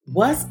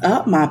What's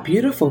up, my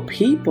beautiful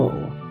people?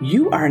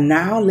 You are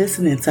now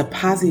listening to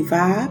Posy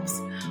Vibes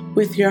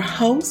with your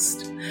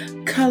host,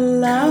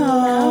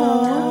 Kala.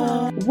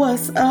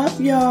 What's up,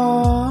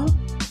 y'all?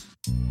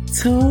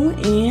 Tune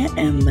in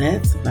and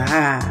let's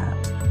vibe.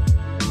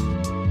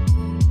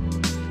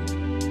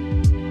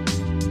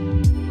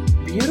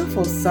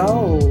 Beautiful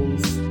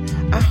souls,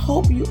 I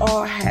hope you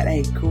all had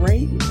a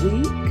great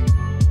week.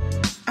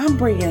 I'm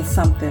bringing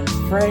something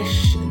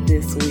fresh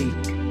this week.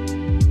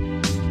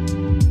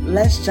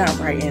 Let's jump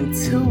right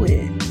into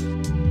it.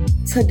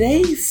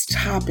 Today's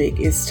topic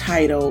is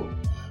titled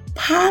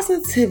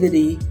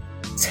Positivity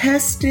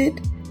Tested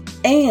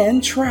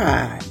and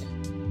Tried.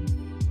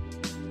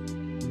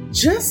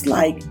 Just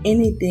like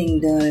anything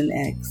done in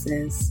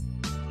excess,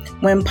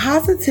 when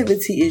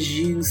positivity is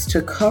used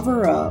to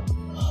cover up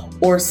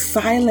or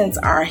silence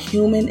our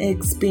human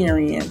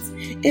experience,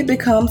 it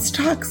becomes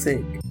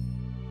toxic.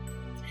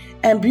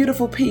 And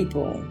beautiful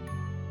people,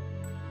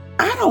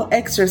 I don't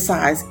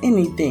exercise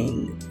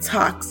anything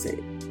toxic.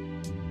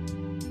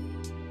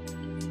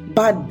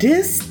 By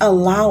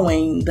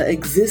disallowing the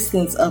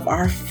existence of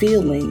our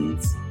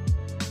feelings,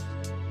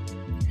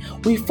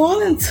 we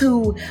fall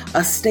into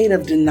a state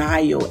of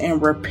denial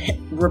and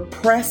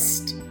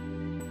repressed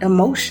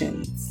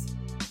emotions.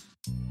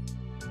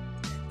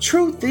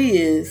 Truth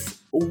is,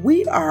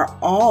 we are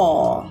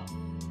all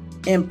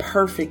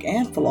imperfect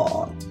and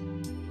flawed.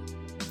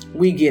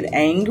 We get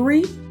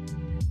angry,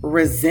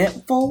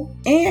 resentful,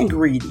 and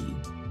greedy.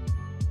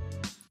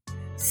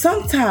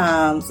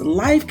 Sometimes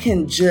life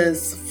can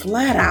just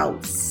flat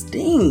out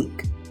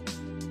stink,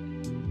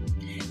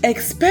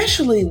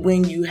 especially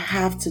when you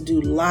have to do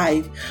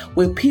life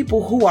with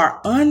people who are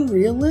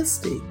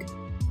unrealistic.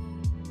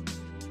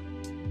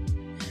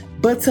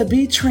 But to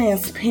be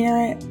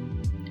transparent,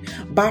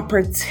 by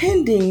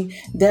pretending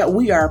that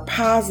we are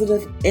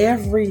positive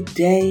every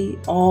day,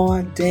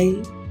 all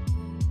day,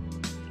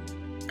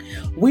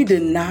 we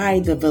deny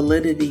the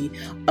validity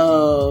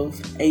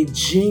of a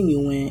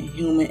genuine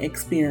human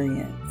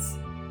experience.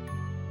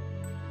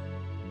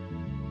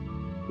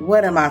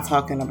 What am I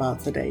talking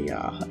about today,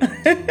 y'all?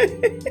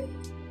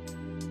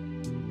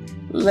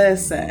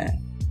 Listen,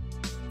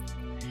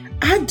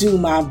 I do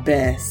my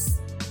best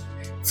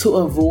to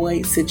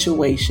avoid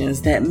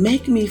situations that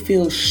make me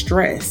feel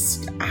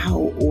stressed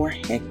out or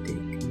hectic.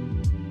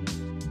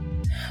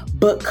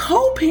 But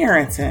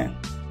co-parenting,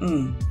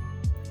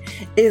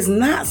 is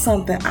not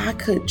something I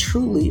could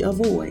truly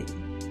avoid.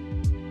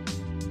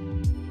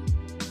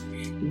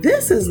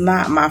 This is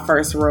not my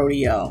first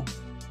rodeo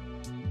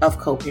of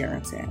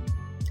co-parenting,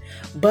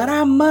 but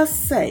I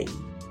must say,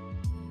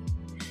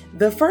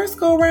 the first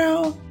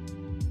go-round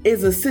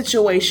is a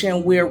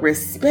situation where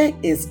respect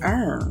is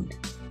earned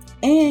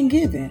and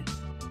given.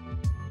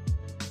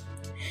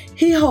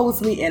 He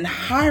holds me in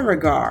high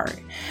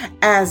regard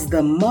as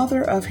the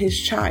mother of his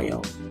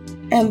child,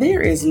 and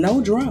there is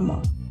no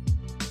drama.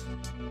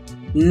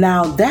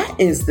 Now that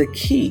is the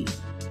key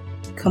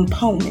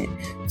component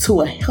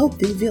to a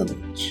healthy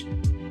village.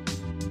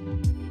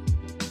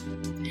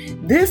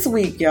 This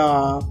week,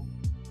 y'all,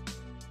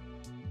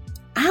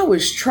 I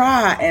was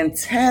tried and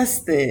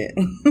tested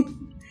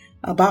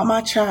about my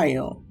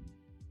child.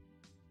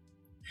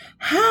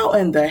 How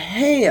in the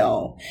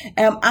hell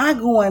am I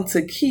going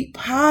to keep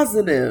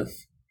positive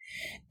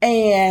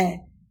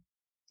and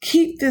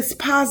keep this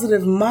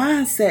positive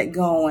mindset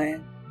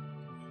going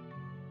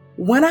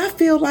when I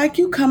feel like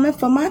you coming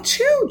for my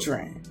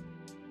children?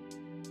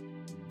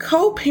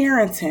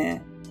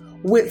 Co-parenting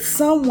with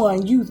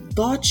someone you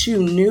thought you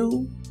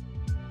knew,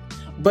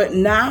 but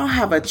now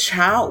have a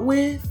child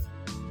with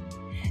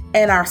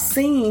and are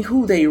seeing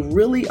who they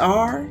really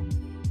are,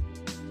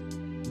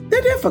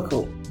 they're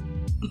difficult.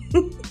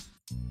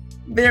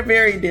 They're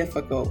very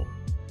difficult.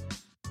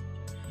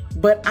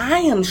 But I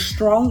am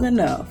strong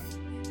enough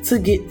to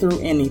get through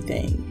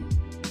anything.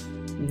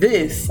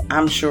 This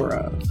I'm sure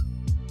of.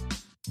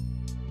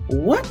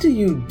 What do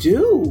you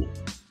do?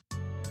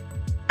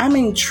 I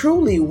mean,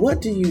 truly,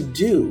 what do you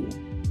do?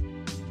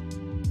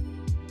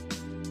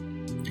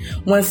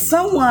 When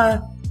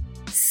someone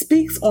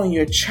speaks on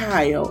your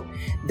child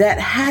that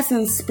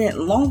hasn't spent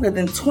longer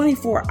than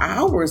 24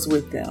 hours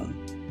with them,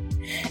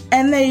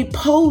 and they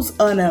pose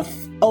an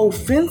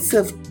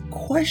offensive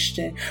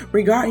question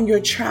regarding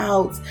your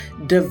child's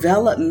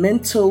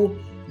developmental,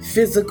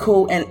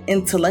 physical, and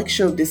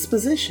intellectual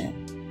disposition,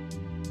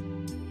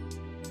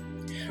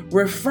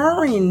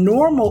 referring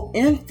normal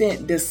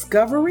infant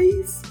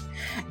discoveries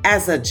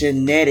as a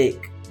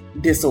genetic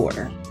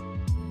disorder.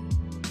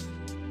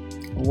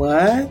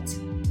 What?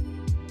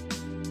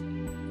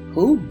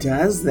 Who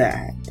does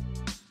that?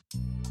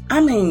 I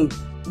mean,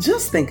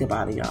 just think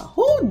about it, y'all.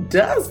 Who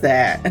does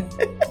that?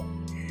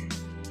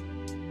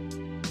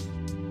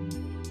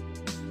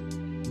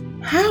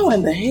 How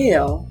in the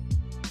hell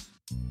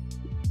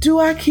do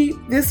I keep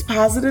this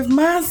positive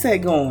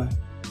mindset going?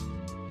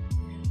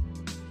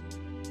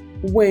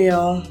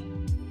 Well,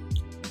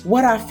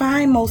 what I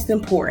find most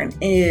important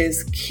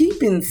is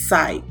keep in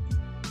sight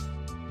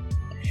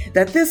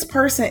that this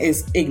person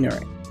is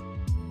ignorant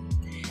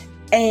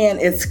and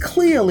is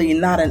clearly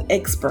not an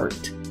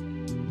expert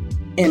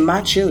in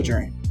my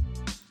children.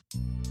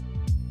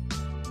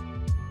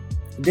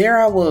 There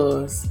I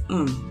was.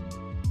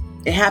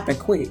 It happened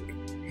quick.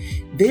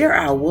 There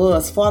I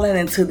was falling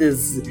into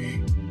this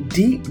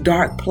deep,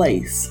 dark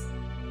place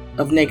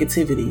of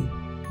negativity.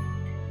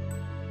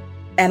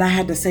 And I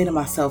had to say to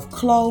myself,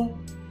 Chloe,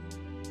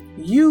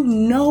 you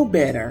know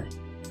better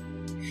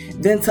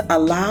than to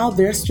allow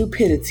their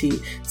stupidity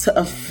to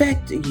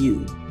affect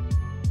you.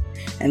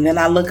 And then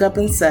I look up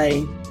and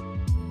say,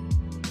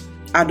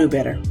 I'll do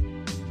better.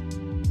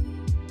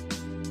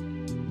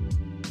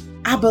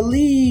 I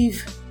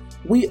believe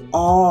we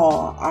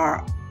all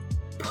are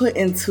put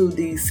into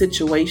these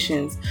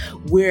situations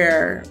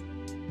where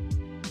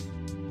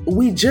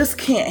we just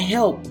can't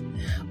help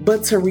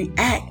but to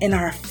react in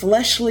our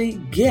fleshly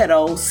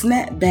ghetto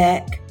snap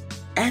back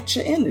at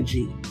your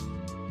energy.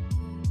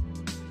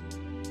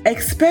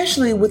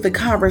 Especially with a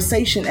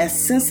conversation as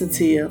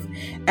sensitive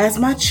as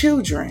my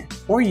children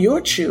or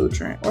your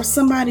children or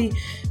somebody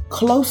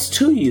close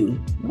to you,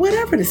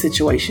 whatever the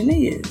situation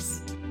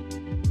is.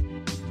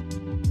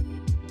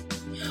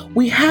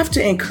 We have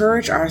to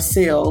encourage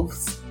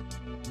ourselves,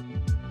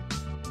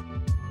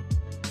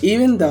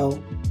 even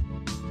though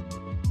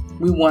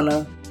we want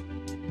to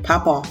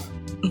pop off.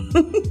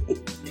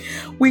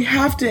 We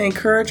have to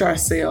encourage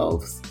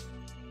ourselves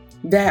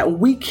that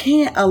we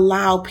can't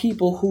allow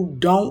people who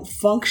don't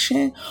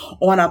function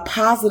on a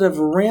positive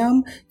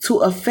rim to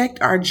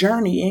affect our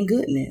journey in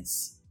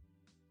goodness.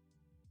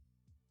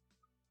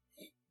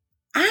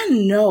 I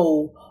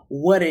know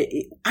what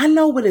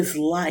it's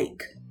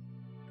like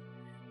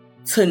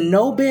to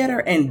know better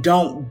and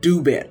don't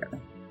do better.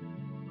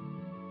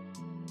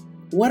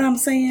 What I'm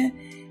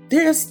saying,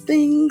 there's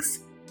things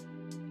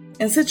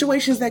and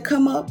situations that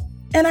come up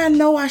and I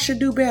know I should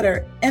do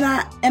better and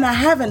I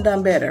haven't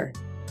done better.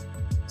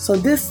 So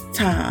this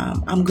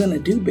time I'm going to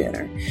do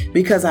better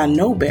because I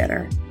know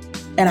better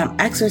and I'm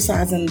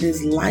exercising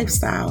this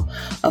lifestyle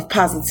of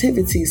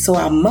positivity, so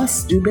I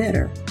must do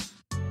better.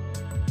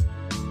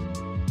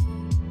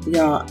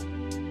 Y'all,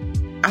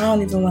 I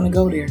don't even want to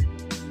go there.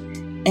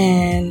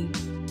 And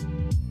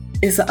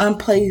it's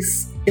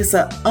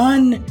an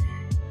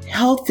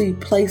unhealthy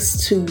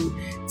place to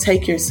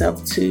take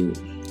yourself to,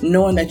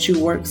 knowing that you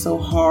work so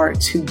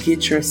hard to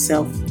get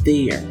yourself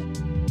there.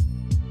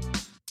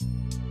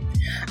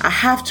 I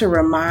have to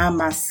remind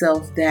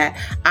myself that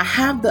I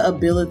have the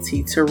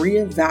ability to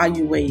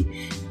reevaluate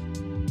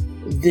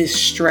this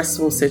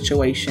stressful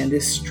situation,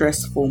 this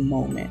stressful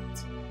moment,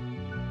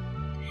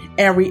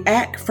 and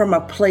react from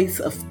a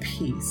place of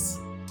peace.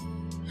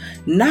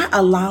 Not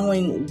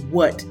allowing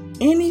what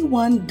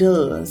anyone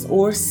does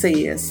or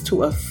says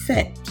to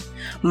affect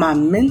my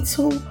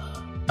mental,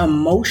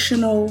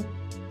 emotional,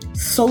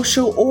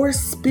 social, or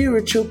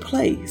spiritual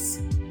place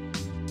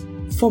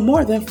for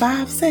more than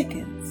 5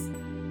 seconds.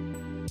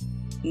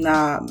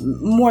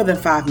 More than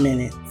 5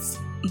 minutes.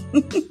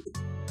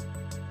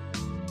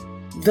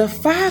 The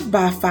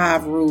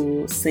 5x5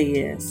 rule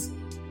says,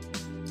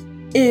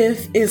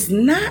 if it's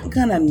not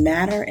gonna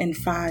matter in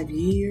 5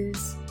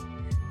 years,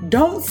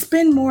 don't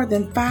spend more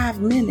than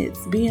 5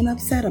 minutes being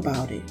upset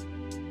about it.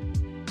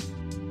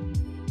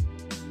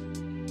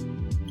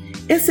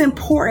 It's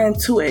important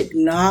to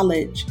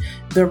acknowledge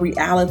the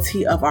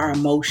reality of our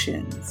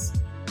emotions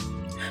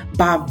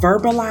by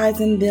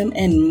verbalizing them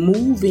and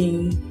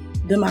moving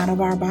them out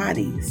of our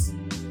bodies.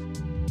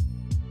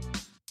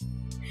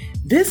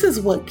 This is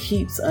what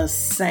keeps us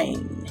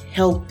sane,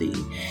 healthy,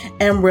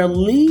 and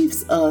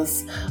relieves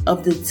us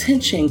of the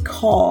tension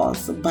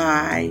caused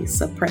by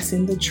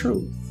suppressing the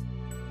truth.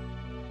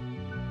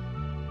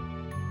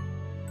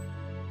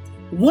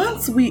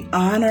 Once we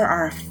honor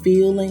our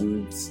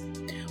feelings,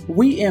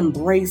 we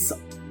embrace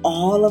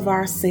all of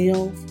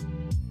ourselves,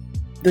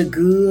 the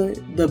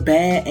good, the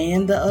bad,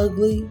 and the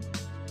ugly.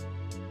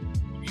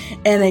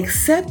 And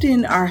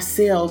accepting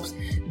ourselves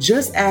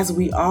just as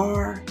we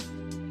are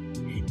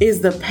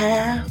is the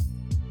path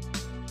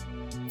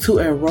to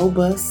a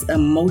robust,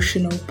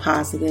 emotional,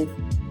 positive,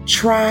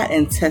 tried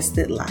and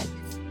tested life.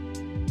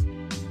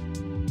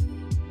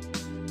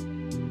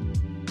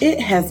 It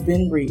has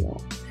been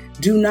real.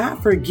 Do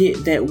not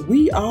forget that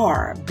we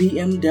are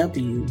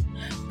BMW,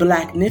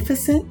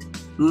 Blacknificent,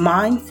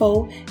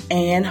 mindful,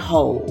 and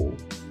whole.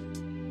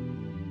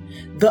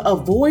 The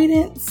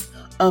avoidance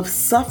of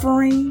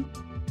suffering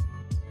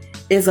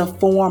is a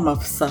form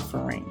of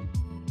suffering.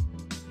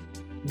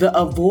 The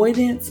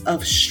avoidance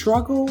of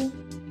struggle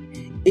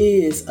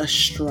is a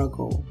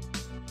struggle.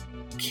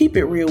 Keep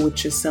it real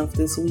with yourself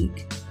this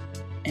week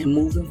and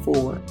moving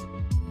forward.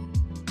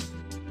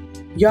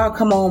 Y'all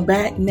come on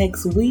back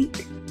next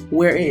week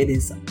where it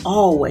is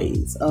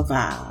always a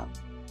vibe.